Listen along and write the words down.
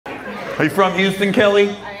Are you from Houston, Kelly?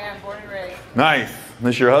 I am, born and raised. Nice.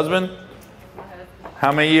 This your husband?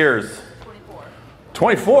 How many years? 24.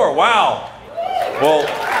 24, wow. Well,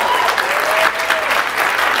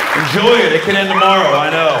 enjoy it. It can end tomorrow, I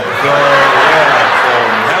know. So, yeah. So,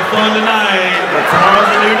 have fun tonight, but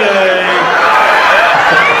tomorrow's a new day.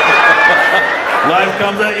 Life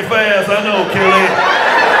comes at you fast, I know, Kelly.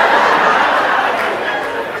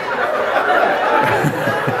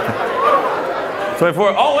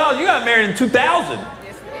 24. Oh, wow, you got married in 2000.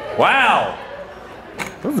 Wow.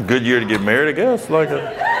 That was a good year to get married, I guess. Like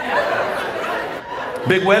a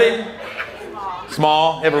big wedding?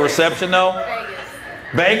 Small. Have a reception, though?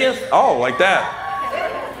 Vegas? Oh, like that.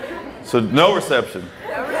 So no reception.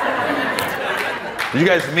 Did you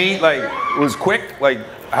guys meet, like, it was quick? Like,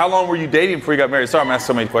 how long were you dating before you got married? Sorry, I'm asking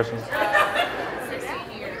so many questions.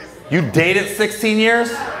 16 years. You dated 16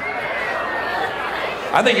 years?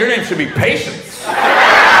 I think your name should be Patience. The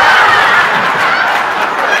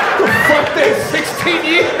fuck, they 16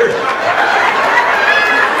 years?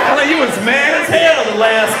 I thought you was mad as hell the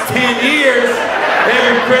last 10 years.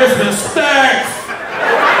 Every Christmas stacks.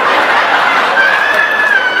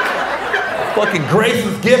 Fucking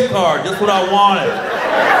Grace's gift card, just what I wanted.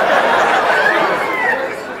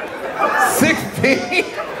 16?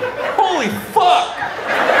 Holy fuck!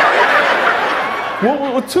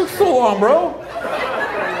 What took so long, bro?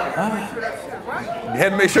 You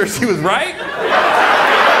had to make sure she was right?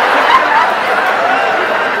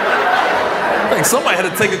 I think somebody had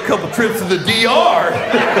to take a couple trips to the DR.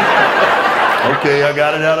 Okay, I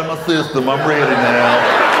got it out of my system. I'm ready now.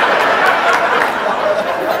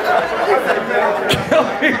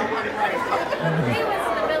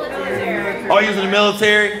 Oh, he was in the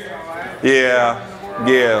military? Yeah,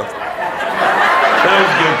 yeah. That was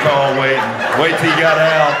a good call, wait till you got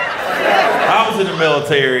out. I was in the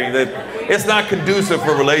military. It's not conducive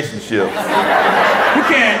for relationships. You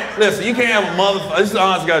can't, listen, you can't have a motherfucker, this is the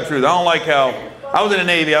honest God truth. I don't like how, I was in the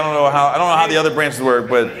Navy, I don't know how the other branches work,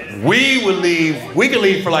 but we could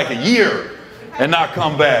leave for like a year and not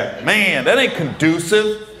come back. Man, that ain't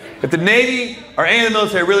conducive. If the Navy or any of the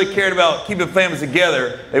military really cared about keeping families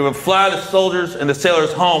together, they would fly the soldiers and the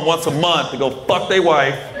sailors home once a month to go fuck their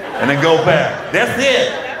wife and then go back. That's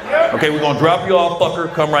it. Okay, we're gonna drop you off,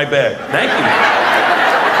 fucker, come right back. Thank you.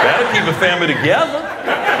 That'll keep a family together.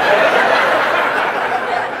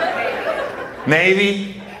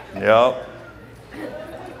 Navy? Yep.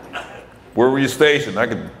 Where were you stationed?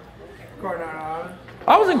 Coronado.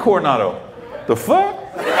 I was in Coronado. The fuck?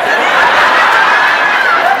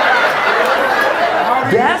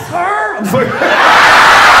 That's her? I'm sorry.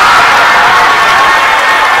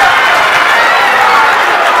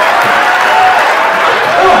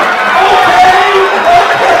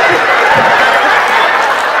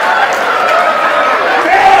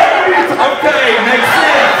 Okay, makes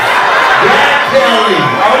sense. Black Kelly.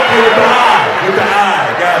 Okay, with the eye. With the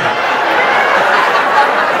eye. Got it.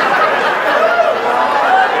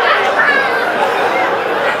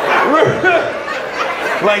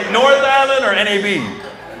 Like North Island or NAB?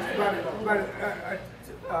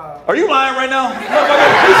 Are you lying right now?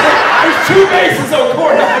 There's 2 bases on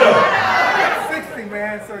Coronado. 60,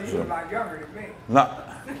 man, so you're a lot younger than me.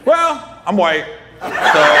 Well, I'm white, so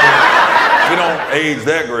we don't age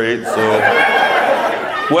that great. So,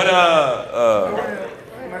 what?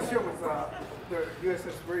 My ship was the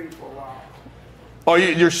USS Breed for a while. Oh,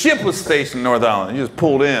 your ship was stationed in North Island. You just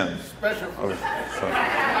pulled in. Special force.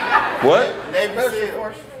 What? Navy Special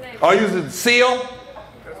Force. Oh, you was a SEAL?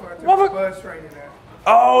 That's why I took the buzz training at.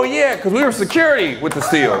 Oh yeah, because we were security with the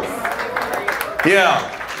SEALs. Yeah,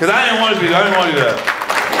 because I didn't want to do that.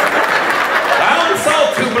 I only saw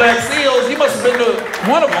 2 black SEALs. You must have been to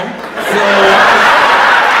one of them. So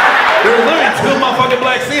there were literally 2 motherfucking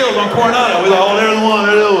black SEAls on Coronado. We were like, oh, there's one,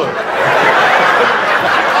 there's the one.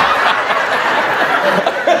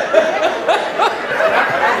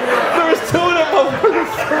 There was 2 of them motherfuckers.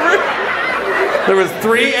 There was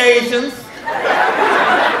 3 Asians.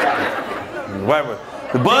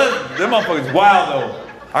 The buzz, them motherfuckers wild though.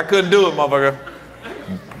 I couldn't do it, motherfucker.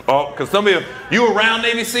 Oh, because some of you around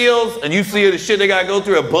Navy SEALs and you see the shit they gotta go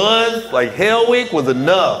through a buzz, like Hell Week was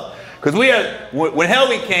enough. Because we had, when Hell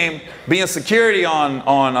Week came, being security on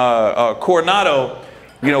Coronado,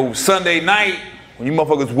 you know, Sunday night, when you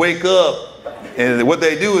motherfuckers wake up, and what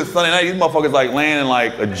they do is Sunday night, these motherfuckers like laying in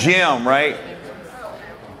like a gym, right?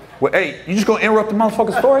 Well, hey, you just gonna interrupt the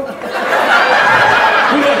motherfucker's story?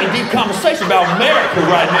 We're having a deep conversation about America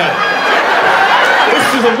right now. This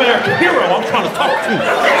is American hero I'm trying to talk to.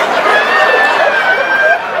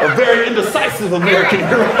 A very indecisive American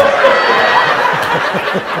hero.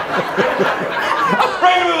 I'm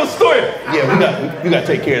bringing him a story. Yeah, you got to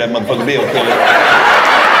take care of that motherfucking bill, Kelly. I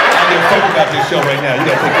don't give a fuck about this show right now. You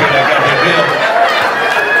got to take care of that goddamn bill.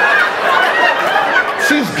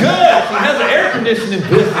 She's good. She has an air conditioning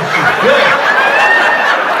business. She's good.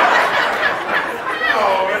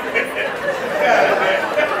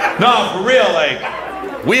 No, for real, like,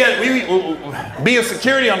 we being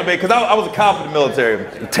security on the base, because I was a cop in the military,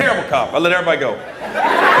 a terrible cop. I let everybody go.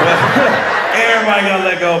 Everybody got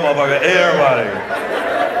let go, motherfucker, everybody.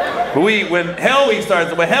 But when Hell Week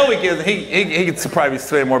starts, when Hell Week is, he can probably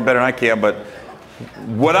say more better than I can, but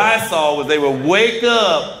what I saw was they would wake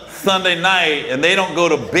up Sunday night and they don't go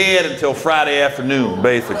to bed until Friday afternoon,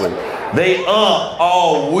 basically. They up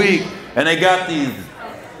all week and they got these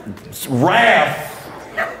rafts.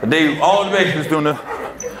 They all the basements doing this.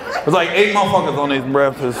 There's like 8 motherfuckers on these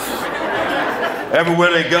rafts.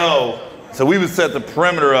 Everywhere they go. So we would set the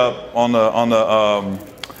perimeter up on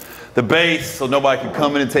the base so nobody could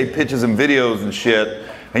come in and take pictures and videos and shit.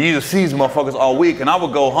 And you just see these motherfuckers all week. And I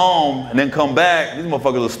would go home and then come back. These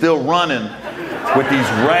motherfuckers are still running with these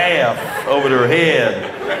rafts over their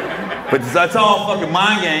head. But that's all fucking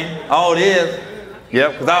mind game. All it is.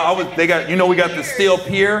 Yep. Because we got the steel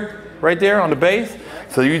pier right there on the base.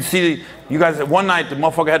 So you see, you guys, one night the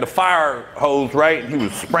motherfucker had the fire hose, right? And he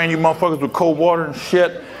was spraying you motherfuckers with cold water and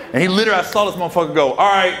shit. And he literally, I saw this motherfucker go,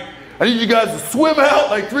 all right, I need you guys to swim out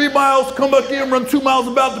like 3 miles, come back in, run 2 miles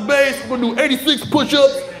about the base. We're gonna do 86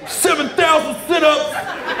 push-ups, 7,000 sit-ups,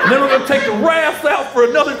 and then we're gonna take the rafts out for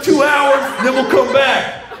another 2 hours, and then we'll come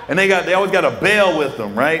back. And they always got a bell with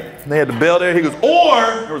them, right? And they had the bell there. He goes,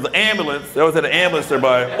 or there was an ambulance. They always had an ambulance there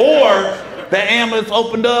by. Or that ambulance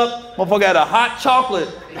opened up, motherfucker had a hot chocolate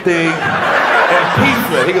thing and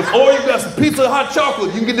pizza. He goes, or you got some pizza and hot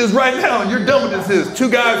chocolate. You can get this right now and you're done with this. 2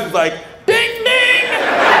 guys was like, ding ding!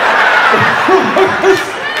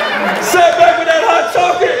 Sat back with that hot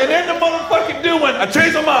chocolate and then the motherfucking dude went, I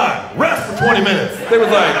changed my mind. Rest for 20 minutes. They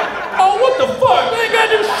was like, oh, what the fuck? They ain't got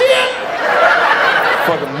this shit.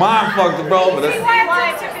 Fucking mind fucked, bro. But that's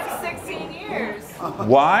why it took him 16 years.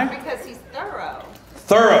 Why? Because he's thorough.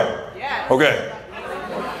 Thorough? Yes. Okay.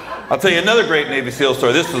 I'll tell you another great Navy SEAL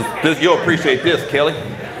story. This you'll appreciate this, Kelly.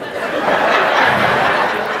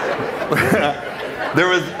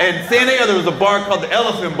 In San Diego, there was a bar called the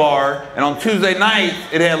Elephant Bar, and on Tuesday nights,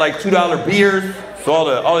 it had like $2 beers. So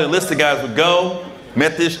all the enlisted guys would go,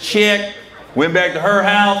 met this chick, went back to her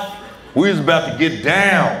house. We was about to get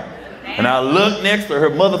down. And I looked next to her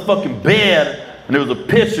motherfucking bed, and there was a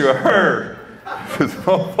picture of her. This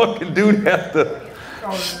motherfucking dude had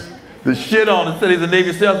the shit on and said he's a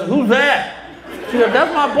Navy SEAL. I said, who's that? She said,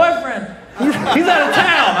 that's my boyfriend. He's out of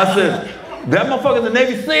town. I said, that motherfucker's a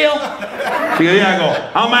Navy SEAL? She goes, yeah. I go,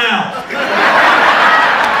 I'm out.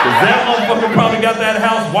 Because that motherfucker probably got that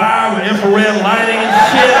house wired with infrared lighting and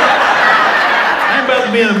shit. I ain't about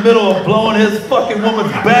to be in the middle of blowing his fucking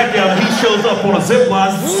woman's back out and he shows up on a zip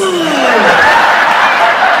line.